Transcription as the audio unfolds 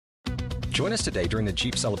Join us today during the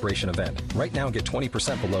Jeep Celebration event. Right now, get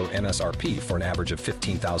 20% below MSRP for an average of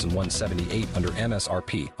 $15,178 under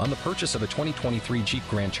MSRP on the purchase of a 2023 Jeep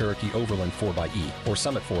Grand Cherokee Overland 4xE or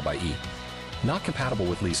Summit 4xE. Not compatible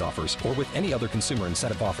with lease offers or with any other consumer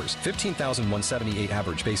incentive offers. $15,178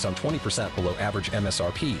 average based on 20% below average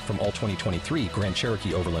MSRP from all 2023 Grand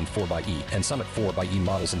Cherokee Overland 4xE and Summit 4xE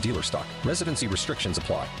models in dealer stock. Residency restrictions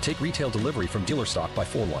apply. Take retail delivery from dealer stock by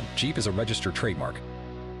 4/1. Jeep is a registered trademark.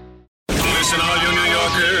 Listen, all you New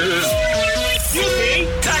Yorkers.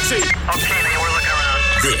 Taxi! Okay, man, we're looking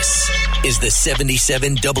around. This is the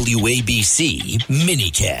 77 WABC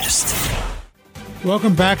minicast.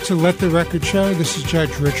 Welcome back to Let the Record Show. This is Judge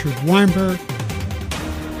Richard Weinberg.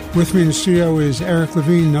 With me in the studio is Eric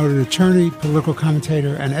Levine, noted attorney, political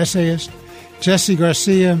commentator, and essayist. Jesse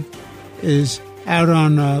Garcia is out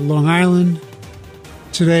on Long Island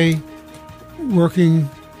today, working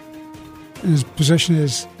in his position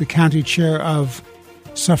as the county chair of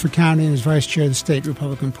Suffolk County and as vice chair of the state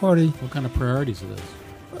Republican Party. What kind of priorities are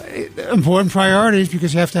those? Important priorities,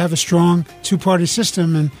 because you have to have a strong two-party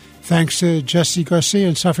system, and thanks to Jesse Garcia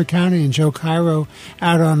in Suffolk County and Joe Cairo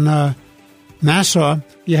out on Nassau,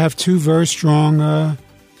 you have two very strong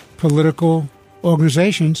political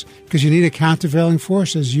organizations, because you need a countervailing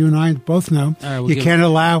force, as you and I both know. You can't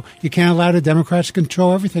allow the Democrats to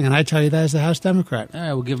control everything, and I tell you that as the House Democrat. All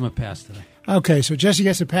right, we'll give him a pass today. Okay, so Jesse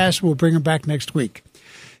gets a pass. We'll bring him back next week.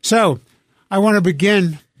 So I want to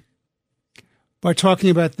begin by talking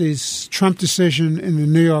about this Trump decision in the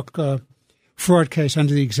New York fraud case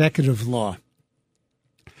under the executive law.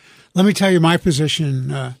 Let me tell you my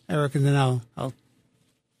position, Eric, and then I'll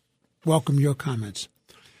welcome your comments.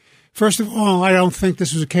 First of all, I don't think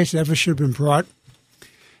this was a case that ever should have been brought.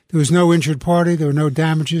 There was no injured party. There were no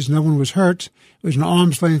damages. No one was hurt. It was an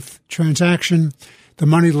arm's-length transaction. The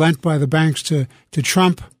money lent by the banks to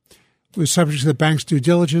Trump was subject to the bank's due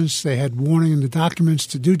diligence. They had warning in the documents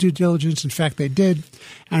to do due diligence. In fact, they did.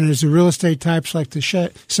 And as the real estate types like to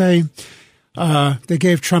say, they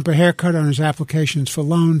gave Trump a haircut on his applications for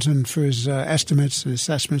loans and for his estimates and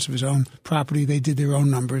assessments of his own property. They did their own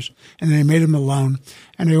numbers, and they made him a loan.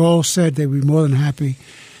 And they all said they'd be more than happy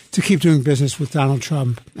to keep doing business with Donald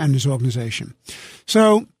Trump and his organization.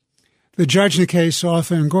 So the judge in the case,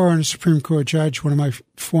 Arthur Engoron, a Supreme Court judge, one of my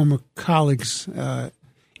former colleagues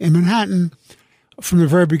in Manhattan, from the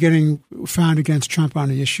very beginning found against Trump on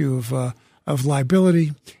the issue of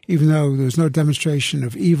liability, even though there was no demonstration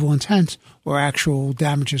of evil intent or actual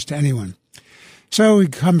damages to anyone. So he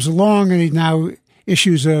comes along and he now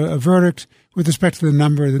issues a verdict with respect to the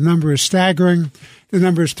number. The number is staggering. The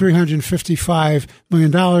number is $355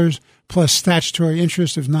 million plus statutory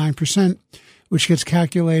interest of 9%, which gets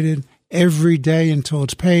calculated every day until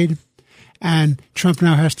it's paid. And Trump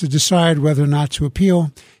now has to decide whether or not to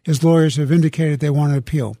appeal. His lawyers have indicated they want to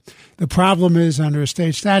appeal. The problem is, under a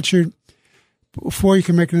state statute, before you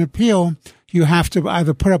can make an appeal, you have to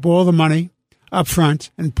either put up all the money up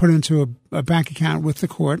front and put it into a bank account with the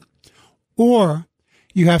court, or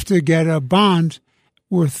you have to get a bond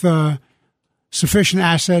with sufficient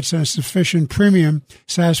assets and a sufficient premium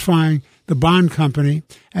satisfying the bond company,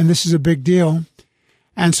 and this is a big deal.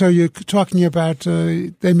 And so you're talking about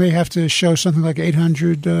they may have to show something like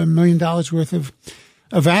 $800 million worth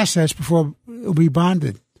of assets before it'll be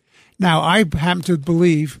bonded. Now, I happen to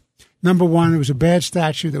believe, number one, it was a bad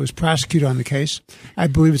statute that was prosecuted on the case. I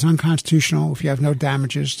believe it's unconstitutional if you have no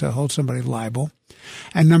damages to hold somebody liable.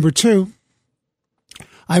 And number two,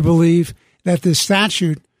 I believe that the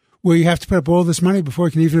statute where you have to put up all this money before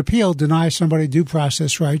you can even appeal denies somebody due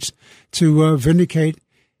process rights to vindicate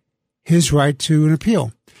his right to an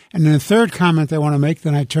appeal. And then the third comment I want to make,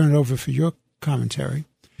 then I turn it over for your commentary,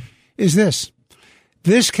 is this.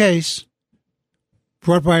 This case,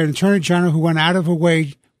 brought by an attorney general who went out of her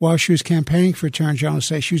way while she was campaigning for attorney general to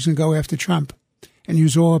say she was going to go after Trump and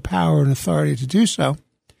use all her power and authority to do so,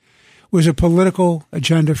 was a political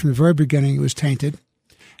agenda from the very beginning. It was tainted.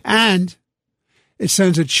 And it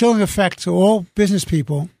sends a chilling effect to all business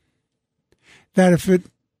people that if it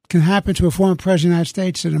can happen to a former president of the United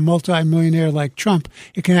States and a multimillionaire like Trump,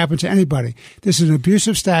 it can happen to anybody. This is an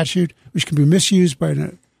abusive statute which can be misused by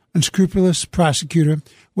an unscrupulous prosecutor,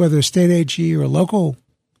 whether a state AG or a local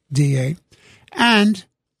DA. And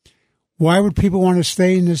why would people want to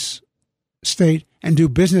stay in this state and do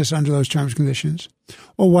business under those terms and conditions?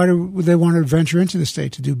 Or why would they want to venture into the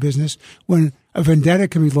state to do business when a vendetta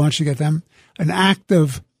can be launched against them, an act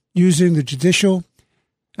of using the judicial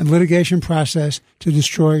and litigation process to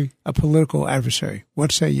destroy a political adversary?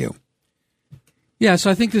 What say you? Yeah,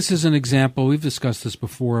 so I think this is an example, we've discussed this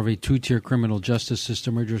before, of a two-tier criminal justice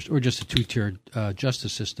system or just a two-tier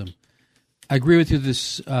justice system. I agree with you.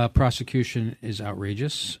 This prosecution is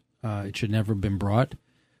outrageous. It should never have been brought.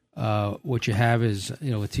 What you have is,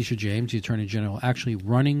 Letitia James, the Attorney General, actually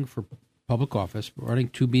running for public office, running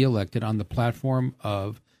to be elected on the platform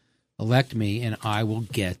of elect me and I will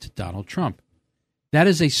get Donald Trump. That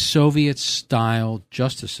is a Soviet-style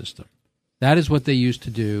justice system. That is what they used to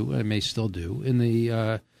do, and may still do, in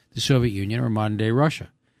the Soviet Union or modern-day Russia.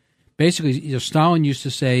 Basically, Stalin used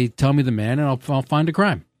to say, tell me the man and I'll find a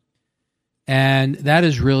crime. And that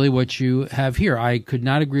is really what you have here. I could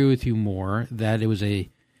not agree with you more that there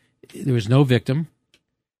was no victim.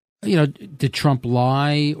 Did Trump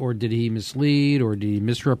lie, or did he mislead, or did he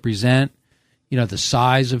misrepresent, the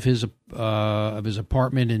size of his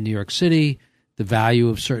apartment in New York City, the value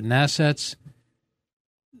of certain assets?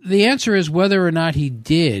 The answer is whether or not he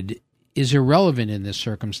did is irrelevant in this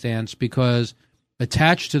circumstance, because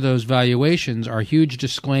attached to those valuations are huge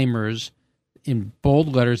disclaimers in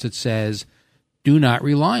bold letters that says, do not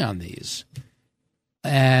rely on these.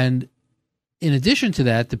 And in addition to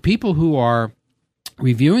that, the people who are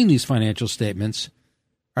reviewing these financial statements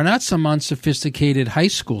are not some unsophisticated high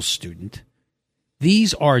school student.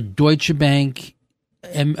 These are Deutsche Bank,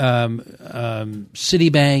 Citibank.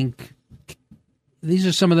 These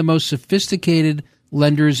are some of the most sophisticated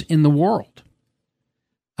lenders in the world,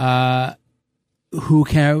 who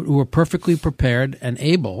are perfectly prepared and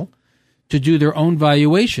able to do their own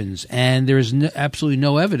valuations. And there is absolutely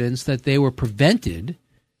no evidence that they were prevented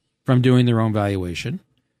from doing their own valuation,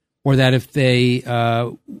 or that if they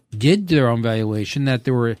did their own valuation, that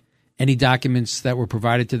there were any documents that were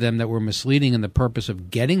provided to them that were misleading in the purpose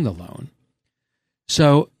of getting the loan.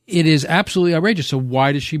 So it is absolutely outrageous. So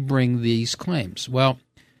why does she bring these claims? Well,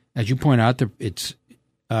 as you point out, it's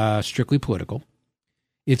strictly political.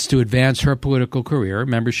 It's to advance her political career.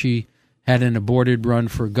 Remember, she had an aborted run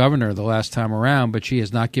for governor the last time around, but she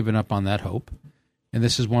has not given up on that hope. And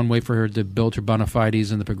this is one way for her to build her bona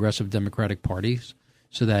fides in the Progressive Democratic parties,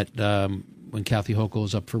 so that when Kathy Hochul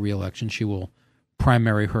is up for re-election, she will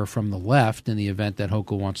primary her from the left in the event that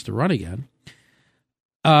Hochul wants to run again.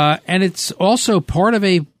 And it's also part of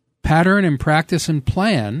a pattern and practice and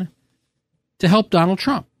plan to help Donald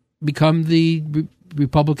Trump become the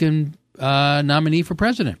Republican nominee for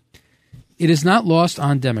president. It is not lost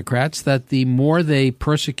on Democrats that the more they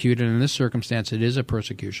persecute, and in this circumstance it is a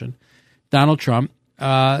persecution, Donald Trump,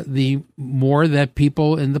 the more that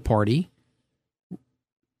people in the party,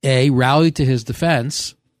 A, rally to his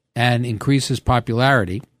defense and increase his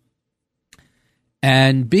popularity,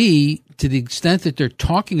 and B, to the extent that they're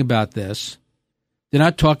talking about this, they're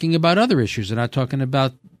not talking about other issues. They're not talking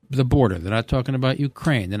about the border. They're not talking about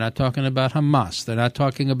Ukraine. They're not talking about Hamas. They're not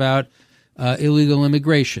talking about illegal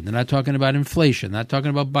immigration. They're not talking about inflation. They're not talking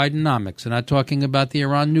about Bidenomics. They're not talking about the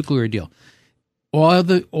Iran nuclear deal. All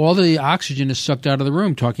the oxygen is sucked out of the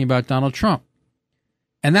room talking about Donald Trump.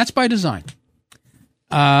 And that's by design.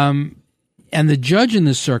 And the judge in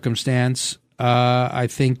this circumstance, I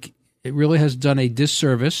think it really has done a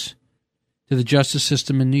disservice to the justice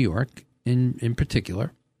system in New York in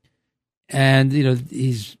particular. And,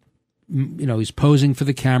 he's posing for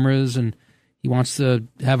the cameras and he wants to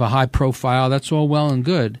have a high profile. That's all well and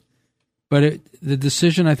good. But the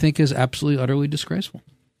decision, I think, is absolutely, utterly disgraceful.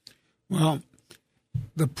 Well,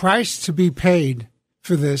 the price to be paid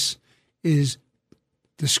for this is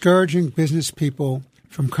discouraging business people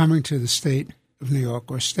from coming to the state of New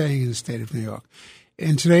York or staying in the state of New York.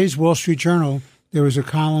 In today's Wall Street Journal, there was a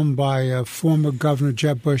column by former Governor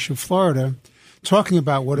Jeb Bush of Florida talking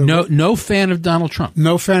about what no fan of Donald Trump.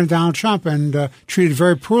 No fan of Donald Trump, and treated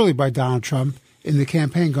very poorly by Donald Trump in the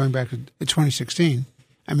campaign going back to 2016.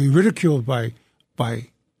 I mean, ridiculed by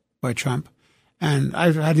Trump. And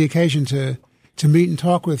I've had the occasion to meet and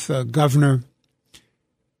talk with Governor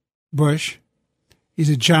Bush. He's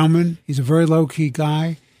a gentleman. He's a very low-key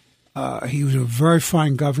guy. He was a very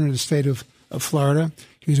fine governor of the state of Florida.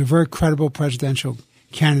 He was a very credible presidential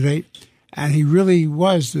candidate. And he really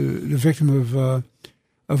was the victim of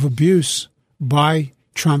abuse by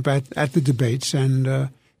Trump at the debates and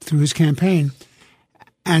through his campaign.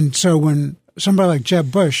 And so when somebody like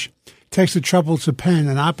Jeb Bush takes the trouble to pen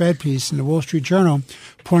an op-ed piece in the Wall Street Journal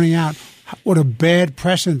pointing out what a bad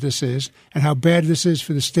precedent this is and how bad this is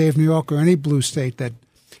for the state of New York or any blue state that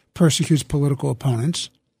persecutes political opponents,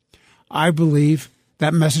 I believe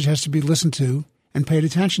that message has to be listened to and paid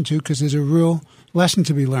attention to, because there's a real lesson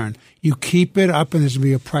to be learned. You keep it up and there's going to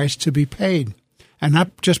be a price to be paid. And not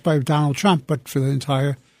just by Donald Trump, but for the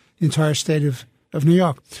entire state of New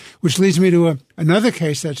York. Which leads me to another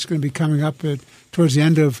case that's going to be coming up towards the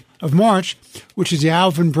end of March, which is the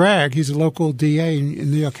Alvin Bragg. He's a local DA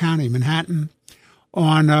in New York County, Manhattan,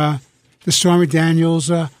 on the Stormy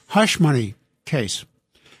Daniels hush money case.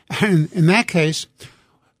 And in that case,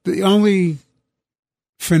 the only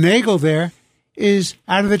finagle there is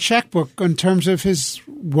out of the checkbook in terms of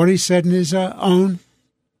what he said in his own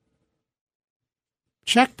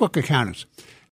checkbook accounts.